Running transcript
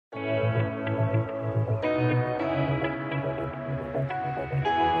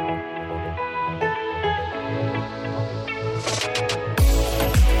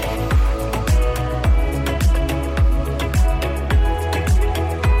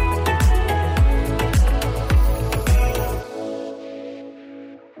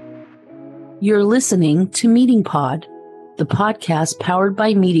You're listening to Meeting Pod, the podcast powered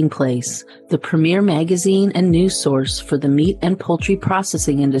by Meeting Place, the premier magazine and news source for the meat and poultry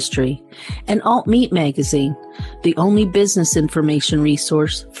processing industry, and Alt Meat Magazine, the only business information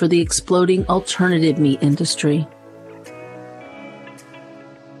resource for the exploding alternative meat industry.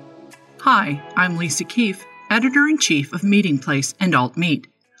 Hi, I'm Lisa Keefe, Editor-in-Chief of Meeting Place and Alt Meat.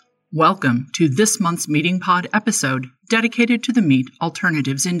 Welcome to this month's Meeting Pod episode dedicated to the meat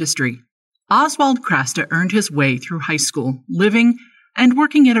alternatives industry. Oswald Krasta earned his way through high school, living and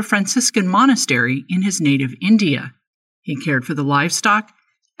working at a Franciscan monastery in his native India. He cared for the livestock,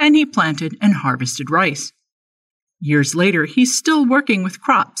 and he planted and harvested rice. Years later, he's still working with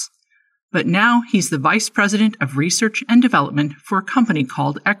crops, but now he's the Vice President of Research and Development for a company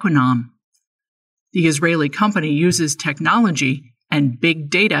called Equinom. The Israeli company uses technology and big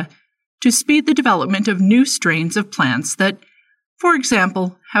data to speed the development of new strains of plants that, for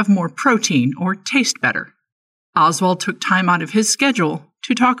example, have more protein or taste better. Oswald took time out of his schedule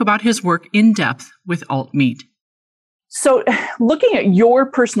to talk about his work in depth with Alt Meat. So looking at your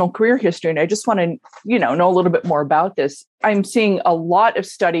personal career history, and I just want to, know a little bit more about this. I'm seeing a lot of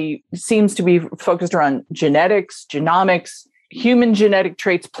study seems to be focused around genetics, genomics, human genetic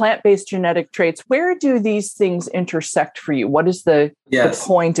traits, plant-based genetic traits. Where do these things intersect for you? What is the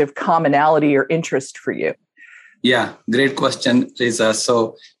point of commonality or interest for you? Yeah, great question, Lisa.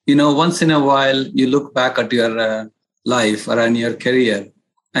 So, once in a while, you look back at your life or on your career.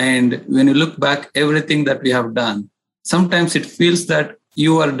 And when you look back, everything that we have done, sometimes it feels that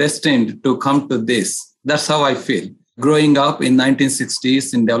you are destined to come to this. That's how I feel. Growing up in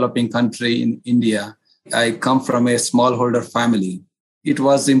 1960s in developing country in India, I come from a smallholder family. It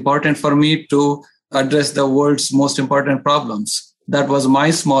was important for me to address the world's most important problems. That was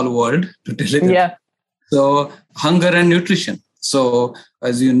my small world, to tell it. Yeah. So hunger and nutrition. So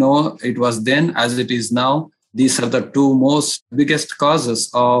as you know, it was then as it is now. These are the two most biggest causes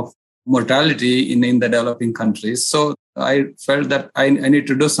of mortality in the developing countries. So I felt that I need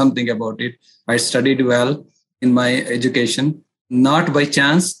to do something about it. I studied well in my education, not by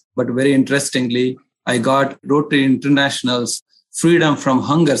chance, but very interestingly, I got Rotary International's Freedom from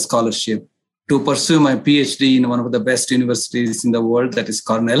Hunger Scholarship to pursue my PhD in one of the best universities in the world, that is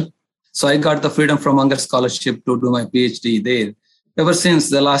Cornell. So I got the Freedom from Hunger Scholarship to do my PhD there. Ever since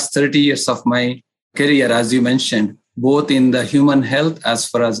the last 30 years of my career, as you mentioned, both in the human health as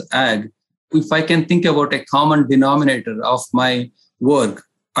far as ag, if I can think about a common denominator of my work,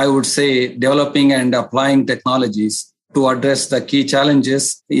 I would say developing and applying technologies to address the key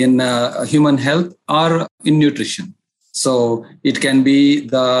challenges in human health or in nutrition. So it can be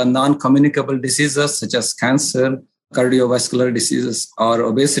the non-communicable diseases such as cancer, cardiovascular diseases, or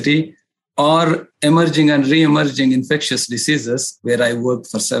obesity, or emerging and re-emerging infectious diseases, where I worked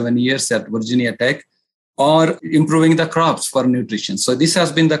for 7 years at Virginia Tech, or improving the crops for nutrition. So this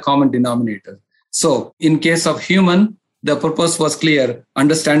has been the common denominator. So in case of human, the purpose was clear,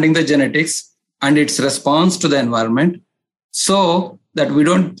 understanding the genetics and its response to the environment, so that we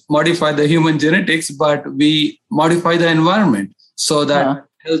don't modify the human genetics, but we modify the environment so that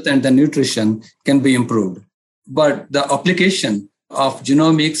health and the nutrition can be improved. But the application of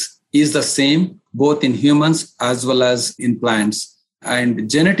genomics is the same, both in humans as well as in plants. And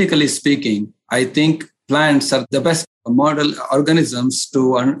genetically speaking, I think plants are the best model organisms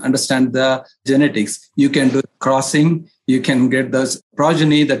to understand the genetics. You can do crossing, you can get the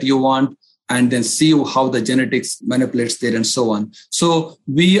progeny that you want, and then see how the genetics manipulates there and so on. So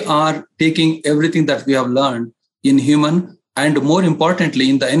we are taking everything that we have learned in human and more importantly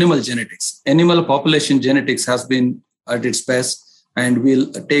in the animal genetics. Animal population genetics has been at its best, and we'll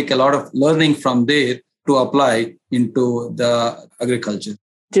take a lot of learning from there to apply into the agriculture.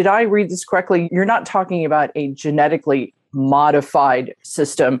 Did I read this correctly? You're not talking about a genetically modified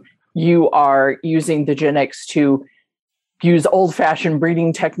system. You are using the genetics to use old-fashioned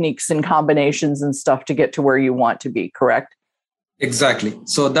breeding techniques and combinations and stuff to get to where you want to be, correct? Exactly.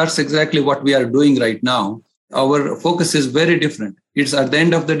 So that's exactly what we are doing right now. Our focus is very different. It's at the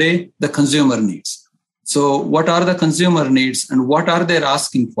end of the day, the consumer needs. So what are the consumer needs and what are they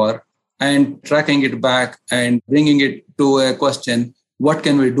asking for, and tracking it back and bringing it to a question, what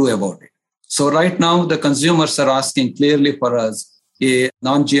can we do about it? So right now, the consumers are asking clearly for us a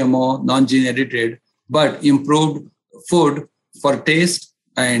non-GMO, non-gene edited, but improved food for taste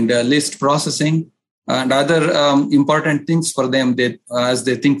and least processing and other important things for them that as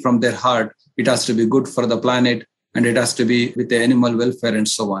they think from their heart, it has to be good for the planet and it has to be with the animal welfare and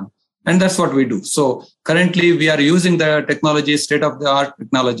so on. And that's what we do. So currently we are using the technology, state-of-the-art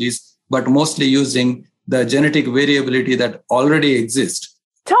technologies, but mostly using the genetic variability that already exists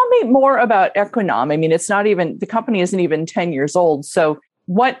Tell me more about Equinom. I mean, the company isn't even 10 years old. So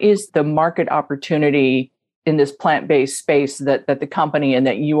what is the market opportunity in this plant-based space that the company and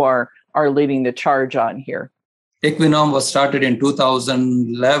that you are leading the charge on here? Equinom was started in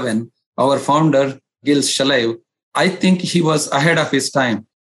 2011. Our founder, Gil Shalev, I think he was ahead of his time.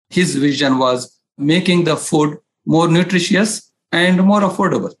 His vision was making the food more nutritious and more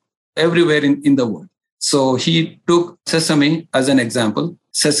affordable everywhere in the world. So he took sesame as an example.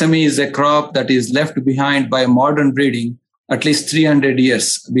 Sesame is a crop that is left behind by modern breeding, at least 300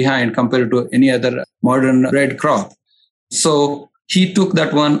 years behind compared to any other modern bread crop. So he took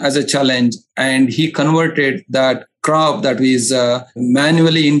that one as a challenge and he converted that crop that is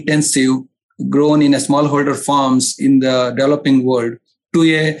manually intensive, grown in a smallholder farms in the developing world, to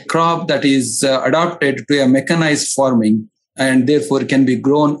a crop that is adapted to a mechanized farming and therefore can be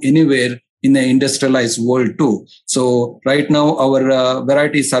grown anywhere in the industrialized world too. So right now our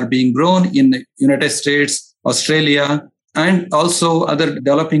varieties are being grown in the United States, Australia, and also other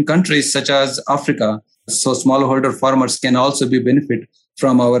developing countries such as Africa. So smallholder farmers can also be benefit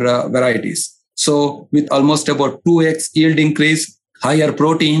from our varieties. So with almost about 2x yield increase, higher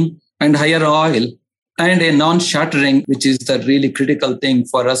protein and higher oil, and a non-shattering, which is the really critical thing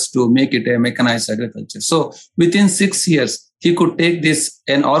for us to make it a mechanized agriculture. So within 6 years, he could take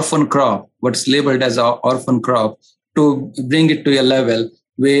an orphan crop, what's labeled as an orphan crop, to bring it to a level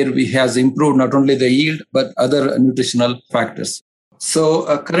where we has improved not only the yield, but other nutritional factors. So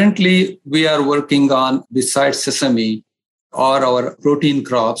currently we are working on, besides sesame, or our protein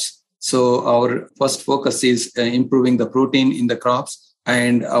crops. So our first focus is improving the protein in the crops,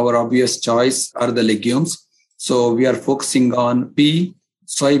 and our obvious choice are the legumes. So we are focusing on pea,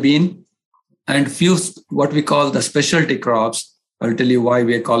 soybean, and few what we call the specialty crops. I'll tell you why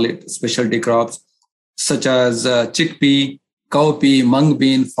we call it specialty crops, such as chickpea, cowpea, mung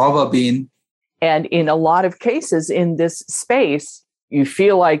bean, fava bean. And in a lot of cases in this space, you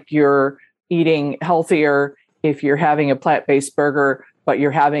feel like you're eating healthier if you're having a plant-based burger, but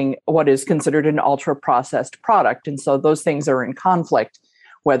you're having what is considered an ultra-processed product. And so those things are in conflict,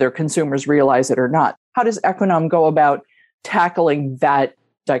 whether consumers realize it or not. How does Equinom go about tackling that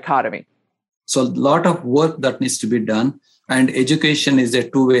dichotomy? So a lot of work that needs to be done, and education is a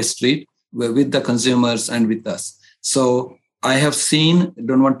two-way street with the consumers and with us. So I have seen,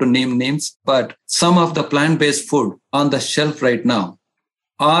 don't want to name names, but some of the plant-based food on the shelf right now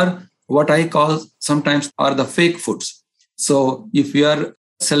are what I call sometimes are the fake foods. So if you are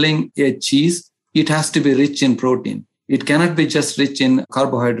selling a cheese, it has to be rich in protein. It cannot be just rich in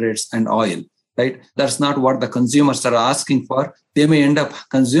carbohydrates and oil, right? That's not what the consumers are asking for. They may end up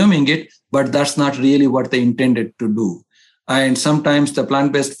consuming it, but that's not really what they intended to do. And sometimes the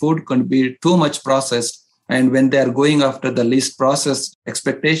plant-based food can be too much processed. And when they're going after the least processed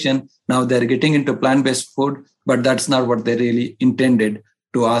expectation, now they're getting into plant-based food, but that's not what they really intended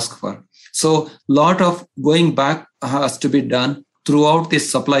to ask for. So a lot of going back has to be done throughout this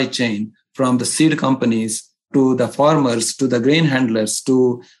supply chain, from the seed companies to the farmers, to the grain handlers,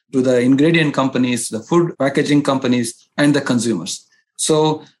 to the ingredient companies, the food packaging companies, and the consumers.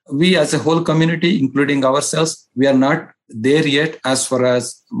 So we as a whole community, including ourselves, we are not there yet as far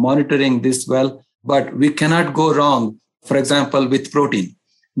as monitoring this well, but we cannot go wrong, for example, with protein,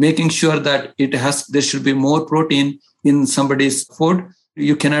 making sure that there should be more protein in somebody's food.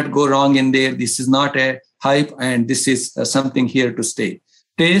 You cannot go wrong in there. This is not a hype, and this is something here to stay.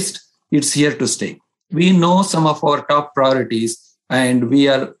 Taste, it's here to stay. We know some of our top priorities, and we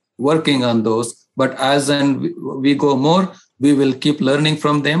are working on those. But as we go more, we will keep learning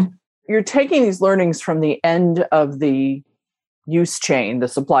from them. You're taking these learnings from the end of the use chain, the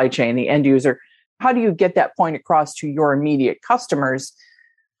supply chain, the end user. How do you get that point across to your immediate customers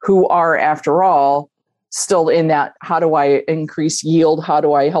who are, after all, still in that, how do I increase yield? How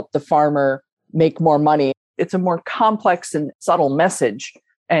do I help the farmer make more money? It's a more complex and subtle message.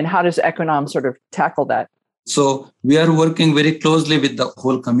 And how does Equinom sort of tackle that? So we are working very closely with the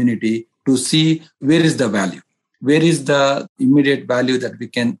whole community to see where is the value, where is the immediate value that we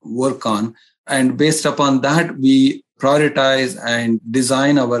can work on. And based upon that, we prioritize and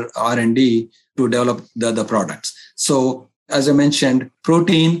design our R&D to develop the products. So as I mentioned,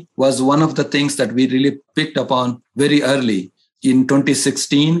 protein was one of the things that we really picked upon very early. In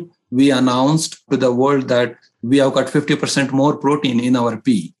 2016, we announced to the world that we have got 50% more protein in our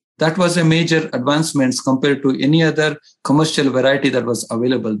pea. That was a major advancement compared to any other commercial variety that was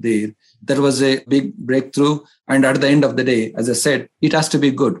available there. That was a big breakthrough. And at the end of the day, as I said, it has to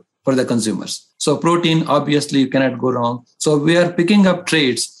be good for the consumers. So protein, obviously, you cannot go wrong. So we are picking up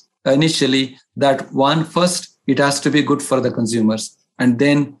traits initially that first, it has to be good for the consumers. and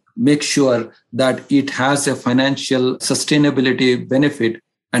then make sure that it has a financial sustainability benefit,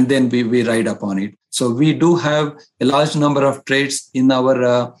 and then we ride upon it. So we do have a large number of traits in our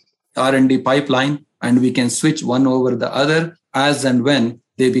R&D pipeline, and we can switch one over the other as and when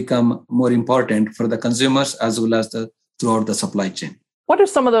they become more important for the consumers as well as throughout the supply chain. What are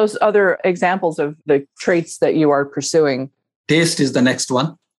some of those other examples of the traits that you are pursuing? Taste is the next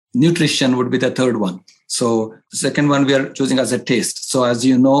one. Nutrition would be the third one. So the second one we are choosing as a taste. So as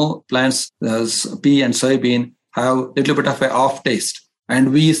you know, plants, pea and soybean, have a little bit of an off taste.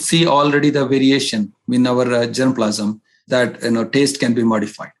 And we see already the variation in our germplasm that taste can be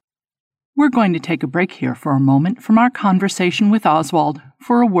modified. We're going to take a break here for a moment from our conversation with Oswald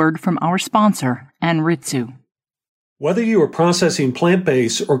for a word from our sponsor, Anritsu. Whether you are processing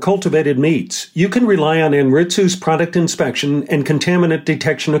plant-based or cultivated meats, you can rely on Anritsu's product inspection and contaminant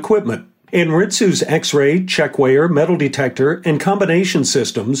detection equipment. Anritsu's X-ray, checkweigher, metal detector, and combination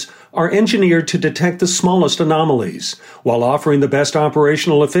systems are engineered to detect the smallest anomalies, while offering the best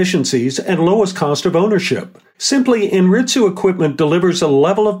operational efficiencies and lowest cost of ownership. Simply, Anritsu equipment delivers a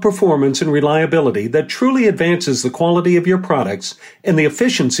level of performance and reliability that truly advances the quality of your products and the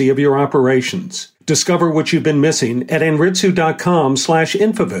efficiency of your operations. Discover what you've been missing at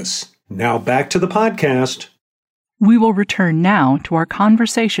anritsu.com/Infovus. Now back to the podcast. We will return now to our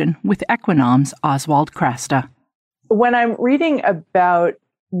conversation with Equinom's Oswald Krasta. When I'm reading about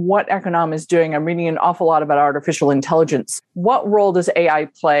what Equinom is doing, I'm reading an awful lot about artificial intelligence. What role does AI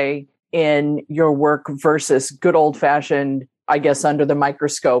play in your work versus good old-fashioned, I guess, under the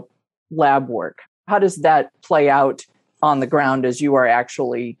microscope lab work? How does that play out on the ground as you are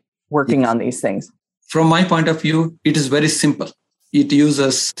actually working on these things? From my point of view, it is very simple. It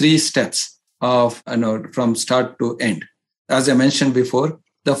uses 3 steps of from start to end. As I mentioned before,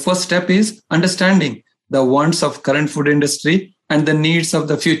 the first step is understanding the wants of current food industry and the needs of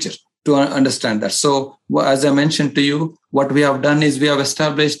the future to understand that. So as I mentioned to you, what we have done is we have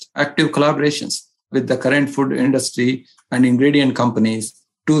established active collaborations with the current food industry and ingredient companies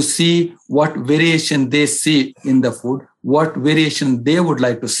to see what variation they see in the food, what variation they would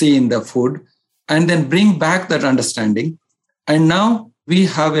like to see in the food, and then bring back that understanding. And now we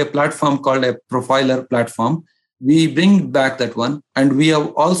have a platform called a profiler platform. We bring back that one, and we have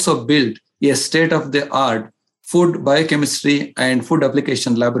also built a state-of-the-art food biochemistry and food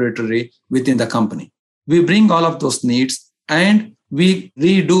application laboratory within the company. We bring all of those needs and we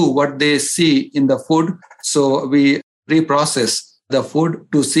redo what they see in the food. So we reprocess the food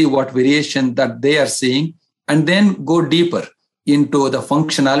to see what variation that they are seeing, and then go deeper into the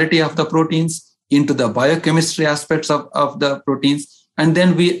functionality of the proteins, into the biochemistry aspects of the proteins. And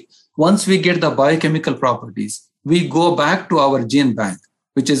then once we get the biochemical properties, we go back to our gene bank,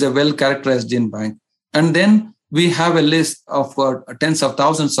 which is a well-characterized gene bank. And then we have a list of tens of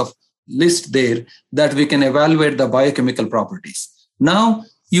thousands of lists there that we can evaluate the biochemical properties. Now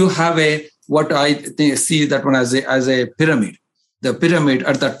you have what I see that one as a pyramid. The pyramid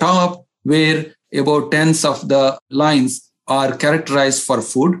at the top, where about tens of the lines are characterized for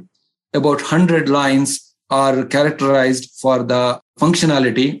food, about 100 lines are characterized for the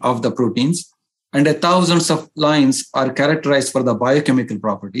functionality of the proteins, and thousands of lines are characterized for the biochemical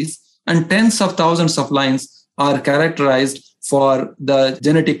properties, and tens of thousands of lines are characterized for the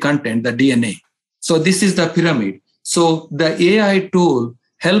genetic content, the DNA. So this is the pyramid. So the AI tool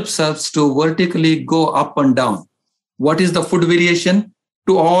helps us to vertically go up and down. What is the food variation?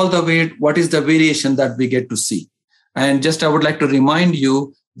 To all the way, what is the variation that we get to see? And just I would like to remind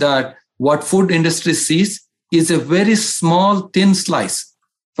you that what food industry sees is a very small, thin slice.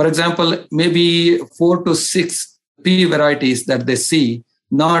 For example, maybe 4 to 6 pea varieties that they see,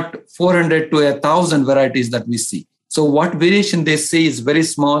 not 400 to 1,000 varieties that we see. So what variation they see is very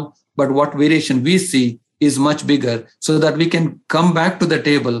small, but what variation we see is much bigger, so that we can come back to the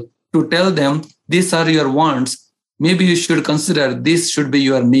table to tell them, these are your wants. Maybe you should consider this should be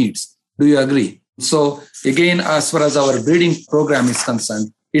your needs. Do you agree? So again, as far as our breeding program is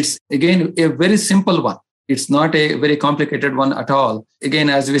concerned, it's again a very simple one. It's not a very complicated one at all. Again,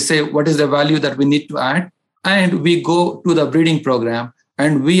 as we say, what is the value that we need to add? And we go to the breeding program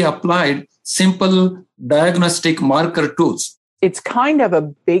and we applied simple diagnostic marker tools. It's kind of a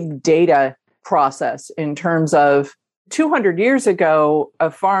big data process in terms of 200 years ago, a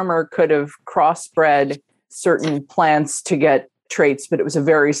farmer could have crossbred certain plants to get traits, but it was a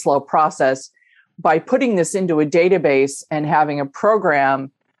very slow process. By putting this into a database and having a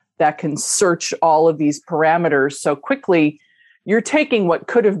program that can search all of these parameters so quickly, you're taking what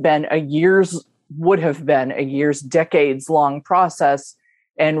could have been would have been a year's, decades long process,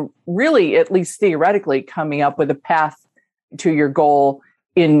 and really, at least theoretically, coming up with a path to your goal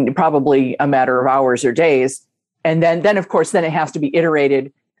in probably a matter of hours or days. And then of course, then it has to be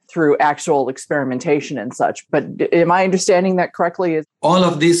iterated through actual experimentation and such. But am I understanding that correctly? All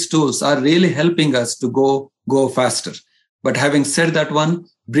of these tools are really helping us to go faster. But having said that one,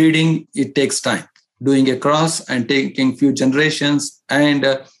 breeding, it takes time. Doing a cross and taking few generations, and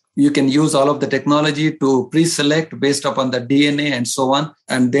you can use all of the technology to pre-select based upon the DNA and so on.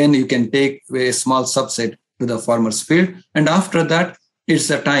 And then you can take a small subset to the farmer's field. And after that,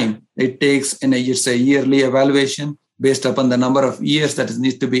 it's a time. It takes it's a yearly evaluation based upon the number of years that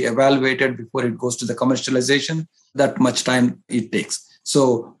needs to be evaluated before it goes to the commercialization. That much time it takes.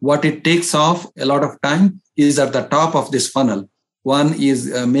 So what it takes off a lot of time is at the top of this funnel. One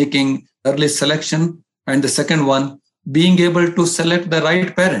is making early selection, and the second one, being able to select the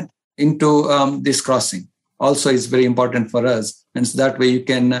right parent into this crossing also is very important for us. And so that way you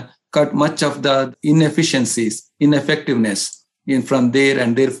can cut much of the inefficiencies, ineffectiveness from there.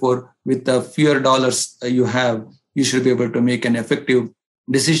 And therefore, with the fewer dollars you have, you should be able to make an effective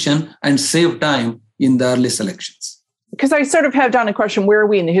decision and save time in the early selections. Because I sort of have down a question, where are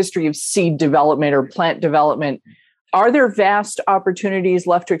we in the history of seed development or plant development? Are there vast opportunities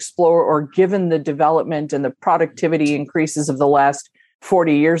left to explore, or given the development and the productivity increases of the last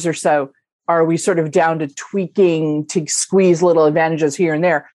 40 years or so, are we sort of down to tweaking to squeeze little advantages here and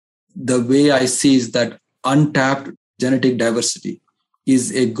there? The way I see is that untapped genetic diversity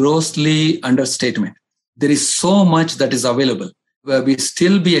is a grossly understatement. There is so much that is available where we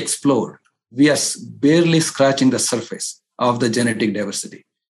still be explored. We are barely scratching the surface of the genetic diversity.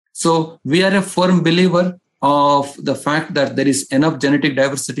 So we are a firm believer of the fact that there is enough genetic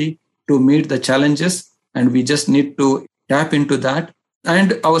diversity to meet the challenges, and we just need to tap into that.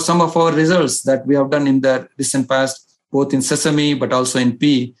 And some of our results that we have done in the recent past, both in sesame but also in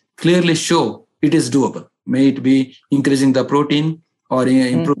pea, clearly show it is doable. May it be increasing the protein or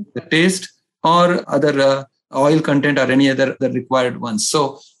improving the taste or other oil content or any other the required ones.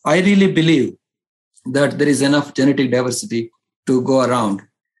 So I really believe that there is enough genetic diversity to go around.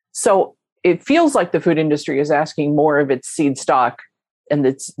 So it feels like the food industry is asking more of its seed stock and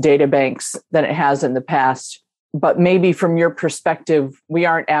its data banks than it has in the past. But maybe from your perspective, we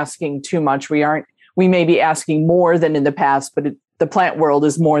aren't asking too much. We may be asking more than in the past, but the plant world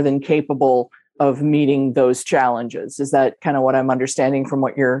is more than capable of meeting those challenges. Is that kind of what I'm understanding from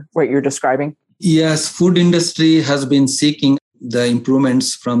what you're describing? Yes, food industry has been seeking the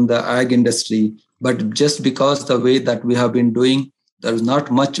improvements from the ag industry, but just because the way that we have been doing, there is not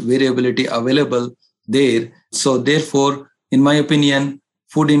much variability available there. So therefore, in my opinion,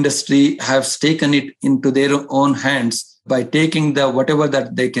 food industry has taken it into their own hands by taking the whatever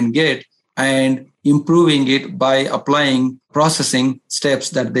that they can get and improving it by applying processing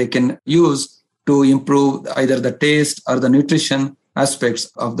steps that they can use to improve either the taste or the nutrition aspects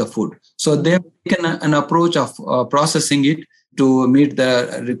of the food. So they've taken an approach of processing it to meet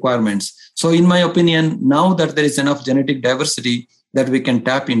the requirements. So in my opinion, now that there is enough genetic diversity that we can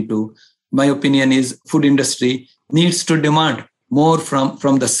tap into, my opinion is food industry needs to demand more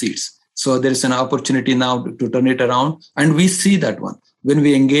from the seeds. So there is an opportunity now to turn it around. And we see that one. When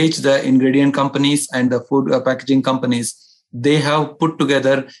we engage the ingredient companies and the food packaging companies, they have put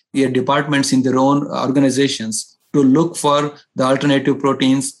together departments in their own organizations to look for the alternative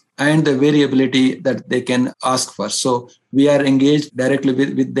proteins and the variability that they can ask for. So we are engaged directly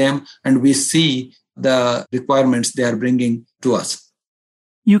with them, and we see the requirements they are bringing to us.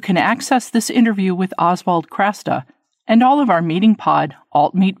 You can access this interview with Oswald Krasta and all of our Meeting Pod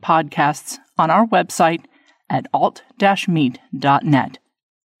Alt Meat podcasts on our website at alt-meat.net.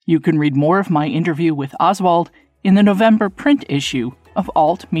 You can read more of my interview with Oswald in the November print issue of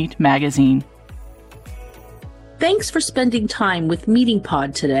Alt Meat magazine. Thanks for spending time with Meeting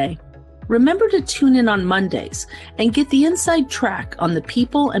Pod today. Remember to tune in on Mondays and get the inside track on the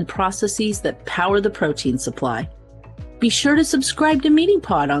people and processes that power the protein supply. Be sure to subscribe to Meeting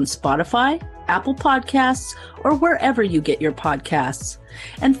Pod on Spotify, Apple Podcasts, or wherever you get your podcasts.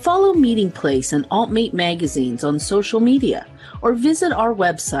 And follow Meeting Place and Alt Meat magazines on social media, or visit our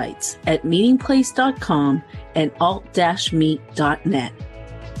websites at meetingplace.com and alt-meat.net.